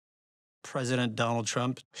President Donald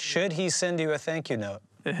Trump. Should he send you a thank you note?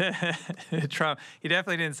 Trump, he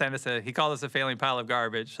definitely didn't send us he called us a failing pile of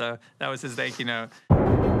garbage, so that was his thank you note.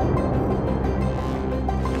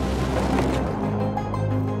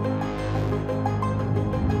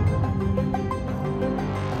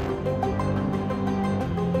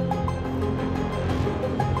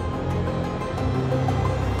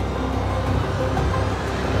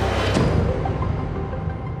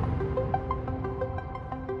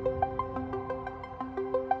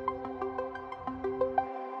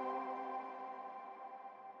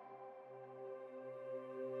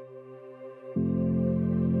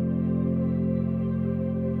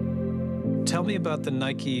 Tell me about the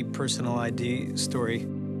Nike personal ID story.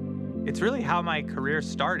 It's really how my career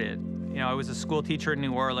started. You know, I was a school teacher in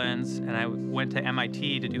New Orleans, and I went to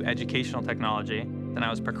MIT to do educational technology. And I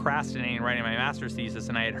was procrastinating writing my master's thesis,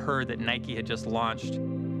 and I had heard that Nike had just launched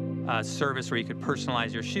a service where you could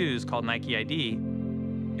personalize your shoes called Nike ID.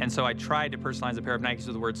 And so I tried to personalize a pair of Nikes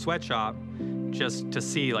with the word sweatshop just to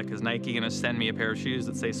see, like, is Nike gonna send me a pair of shoes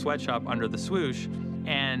that say sweatshop under the swoosh?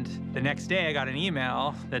 And the next day I got an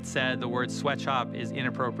email that said the word sweatshop is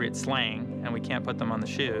inappropriate slang and we can't put them on the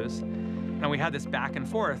shoes. And we had this back and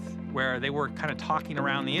forth where they were kind of talking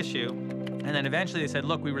around the issue. And then eventually they said,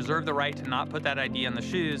 look, we reserve the right to not put that ID on the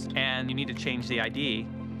shoes and you need to change the ID.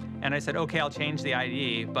 And I said, okay, I'll change the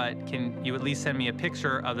ID, but can you at least send me a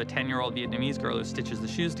picture of the 10-year-old Vietnamese girl who stitches the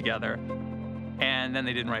shoes together? And then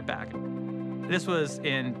they didn't write back. This was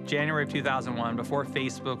in January of 2001, before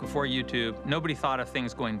Facebook, before YouTube. Nobody thought of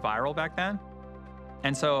things going viral back then.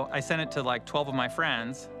 And so I sent it to like 12 of my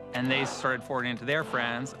friends, and they started forwarding it to their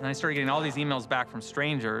friends, and I started getting all these emails back from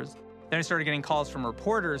strangers. Then I started getting calls from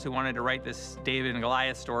reporters who wanted to write this David and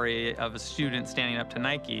Goliath story of a student standing up to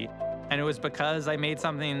Nike. And it was because I made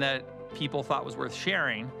something that people thought was worth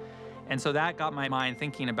sharing. And so that got my mind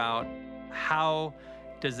thinking about how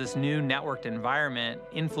does this new networked environment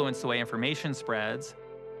influence the way information spreads?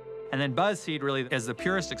 And then Buzzfeed really is the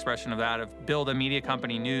purest expression of that, of build a media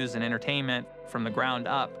company, news and entertainment from the ground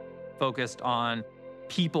up, focused on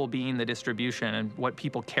people being the distribution and what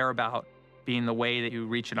people care about being the way that you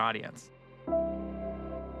reach an audience.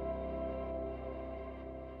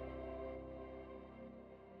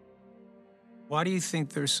 Why do you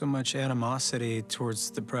think there's so much animosity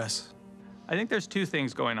towards the press? I think there's two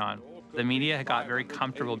things going on. The media got very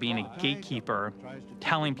comfortable being a gatekeeper,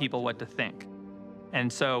 telling people what to think.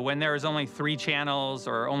 And so when there was only 3 channels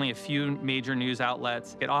or only a few major news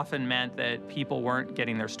outlets, it often meant that people weren't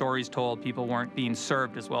getting their stories told, people weren't being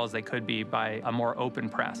served as well as they could be by a more open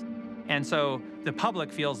press. And so the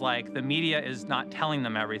public feels like the media is not telling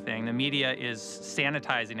them everything. The media is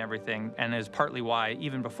sanitizing everything, and is partly why,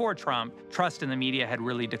 even before Trump, trust in the media had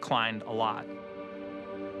really declined a lot.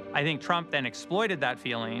 I think Trump then exploited that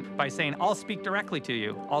feeling by saying, I'll speak directly to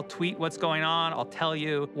you. I'll tweet what's going on. I'll tell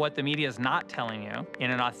you what the media is not telling you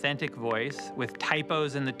in an authentic voice, with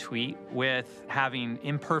typos in the tweet, with having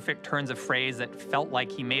imperfect turns of phrase that felt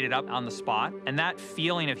like he made it up on the spot. And that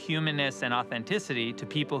feeling of humanness and authenticity to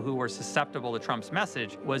people who were susceptible to Trump's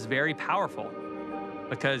message was very powerful.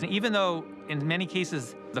 Because even though in many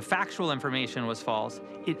cases the factual information was false,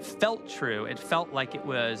 it felt true. It felt like it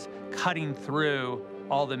was cutting through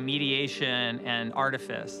all the mediation and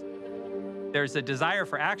artifice. There's a desire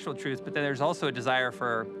for actual truth, but then there's also a desire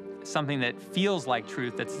for something that feels like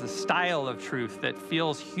truth, that's the style of truth, that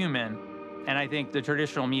feels human. And I think the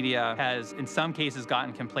traditional media has, in some cases,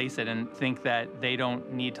 gotten complacent and think that they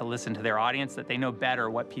don't need to listen to their audience, that they know better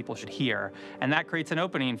what people should hear. And that creates an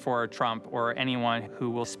opening for Trump or anyone who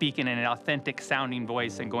will speak in an authentic sounding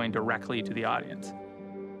voice and going directly to the audience.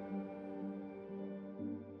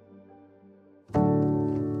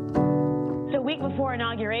 A week before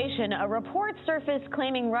inauguration, a report surfaced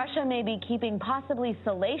claiming Russia may be keeping possibly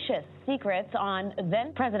salacious secrets on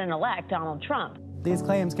then-President-elect Donald Trump. These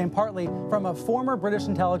claims came partly from a former British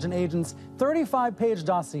intelligence agent's 35-page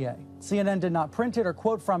dossier. CNN did not print it or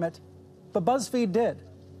quote from it, but BuzzFeed did.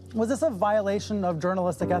 Was this a violation of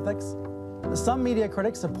journalistic ethics? Some media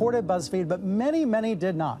critics supported BuzzFeed, but many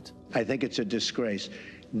did not. I think it's a disgrace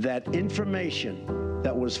that information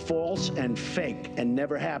that was false and fake and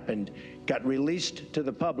never happened got released to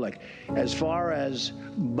the public. As far as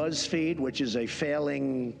BuzzFeed, which is a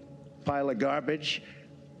failing pile of garbage,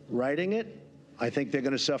 writing it, I think they're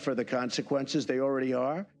going to suffer the consequences. They already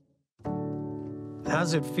are. How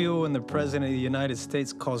does it feel when the President of the United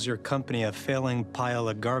States calls your company a failing pile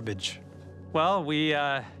of garbage? Well, we,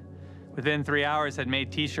 within 3 hours, had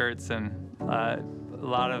made T-shirts, and a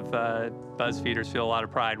lot of BuzzFeeders feel a lot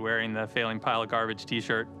of pride wearing the failing pile of garbage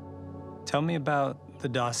T-shirt. Tell me about the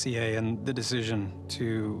dossier and the decision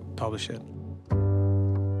to publish it?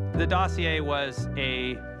 The dossier was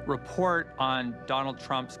a report on Donald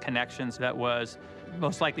Trump's connections that was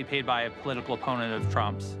most likely paid by a political opponent of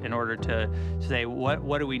Trump's in order to say,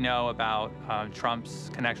 what do we know about Trump's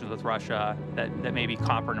connections with Russia that may be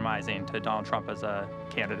compromising to Donald Trump as a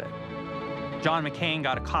candidate. John McCain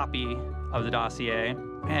got a copy of the dossier,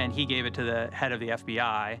 and he gave it to the head of the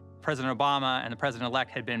FBI. President Obama and the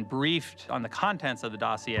president-elect had been briefed on the contents of the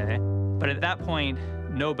dossier, but at that point,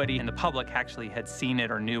 nobody in the public actually had seen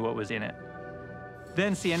it or knew what was in it.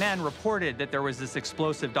 Then CNN reported that there was this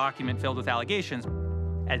explosive document filled with allegations.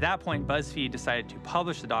 At that point, Buzzfeed decided to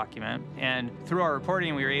publish the document, and through our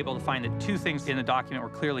reporting, we were able to find that two things in the document were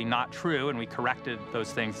clearly not true, and we corrected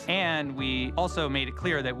those things. And we also made it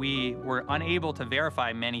clear that we were unable to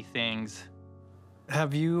verify many things.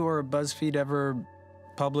 Have you or BuzzFeed ever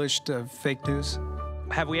published fake news?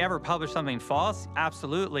 Have we ever published something false?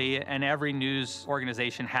 Absolutely, and every news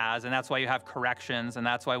organization has, and that's why you have corrections, and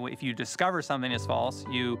that's why if you discover something is false,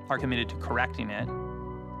 you are committed to correcting it.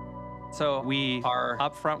 So we are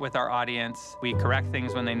upfront with our audience. We correct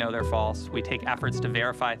things when they know they're false. We take efforts to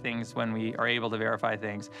verify things when we are able to verify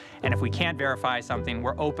things. And if we can't verify something,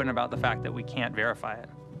 we're open about the fact that we can't verify it.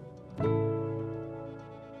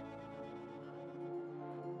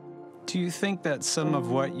 Do you think that some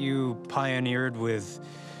of what you pioneered with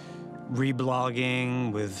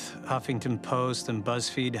reblogging, with Huffington Post and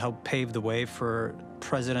BuzzFeed helped pave the way for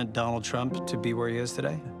President Donald Trump to be where he is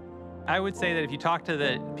today? I would say that if you talk to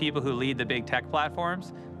the people who lead the big tech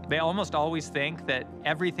platforms, they almost always think that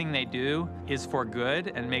everything they do is for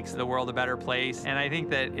good and makes the world a better place. And I think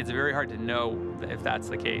that it's very hard to know if that's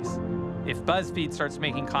the case. If BuzzFeed starts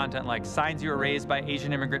making content like signs you were raised by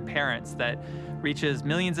Asian immigrant parents that reaches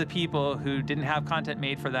millions of people who didn't have content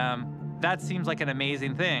made for them, that seems like an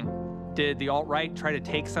amazing thing. Did the alt-right try to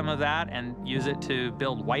take some of that and use it to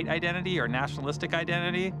build white identity or nationalistic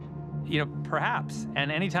identity? You know, perhaps.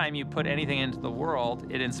 And anytime you put anything into the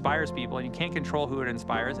world, it inspires people, and you can't control who it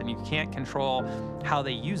inspires, and you can't control how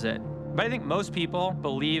they use it. But I think most people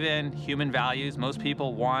believe in human values. Most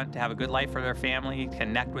people want to have a good life for their family,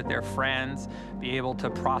 connect with their friends, be able to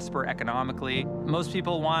prosper economically. Most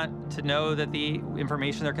people want to know that the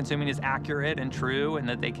information they're consuming is accurate and true and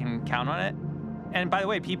that they can count on it. And by the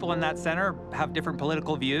way, people in that center have different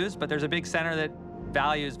political views, but there's a big center that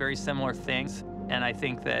values very similar things. And I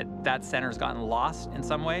think that that center's gotten lost in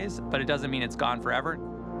some ways, but it doesn't mean it's gone forever.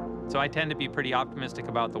 So I tend to be pretty optimistic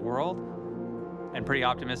about the world and pretty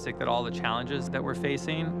optimistic that all the challenges that we're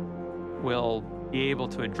facing will be able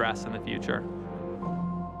to address in the future.